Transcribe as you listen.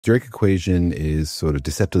Drake equation is sort of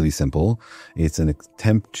deceptively simple. It's an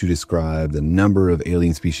attempt to describe the number of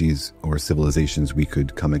alien species or civilizations we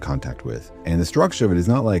could come in contact with. And the structure of it is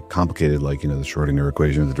not like complicated, like, the Schrodinger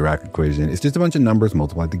equation or the Dirac equation. It's just a bunch of numbers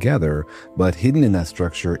multiplied together. But hidden in that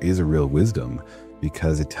structure is a real wisdom,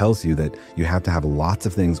 because it tells you that you have to have lots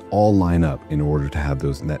of things all line up in order to have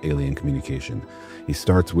that alien communication. He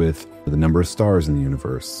starts with the number of stars in the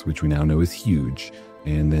universe, which we now know is huge.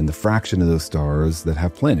 And then the fraction of those stars that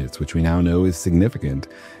have planets, which we now know is significant.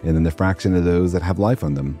 And then the fraction of those that have life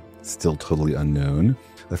on them, still totally unknown.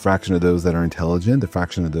 The fraction of those that are intelligent, the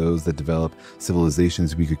fraction of those that develop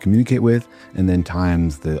civilizations we could communicate with, and then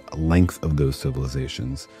times the length of those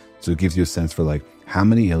civilizations. So it gives you a sense for like how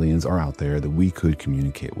many aliens are out there that we could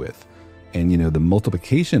communicate with. And, the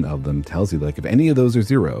multiplication of them tells you, like, if any of those are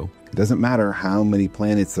zero, it doesn't matter how many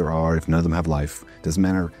planets there are if none of them have life. It doesn't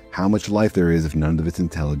matter how much life there is if none of it's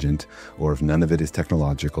intelligent or if none of it is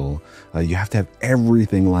technological. You have to have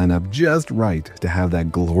everything line up just right to have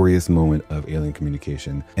that glorious moment of alien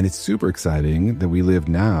communication. And it's super exciting that we live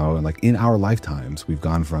now, and like in our lifetimes, we've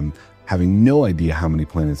gone from having no idea how many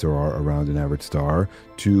planets there are around an average star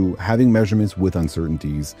to having measurements with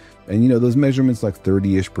uncertainties. And those measurements like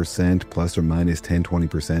 30-ish% plus or minus 10,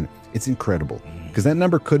 20%, it's incredible because that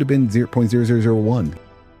number could have been 0.0001.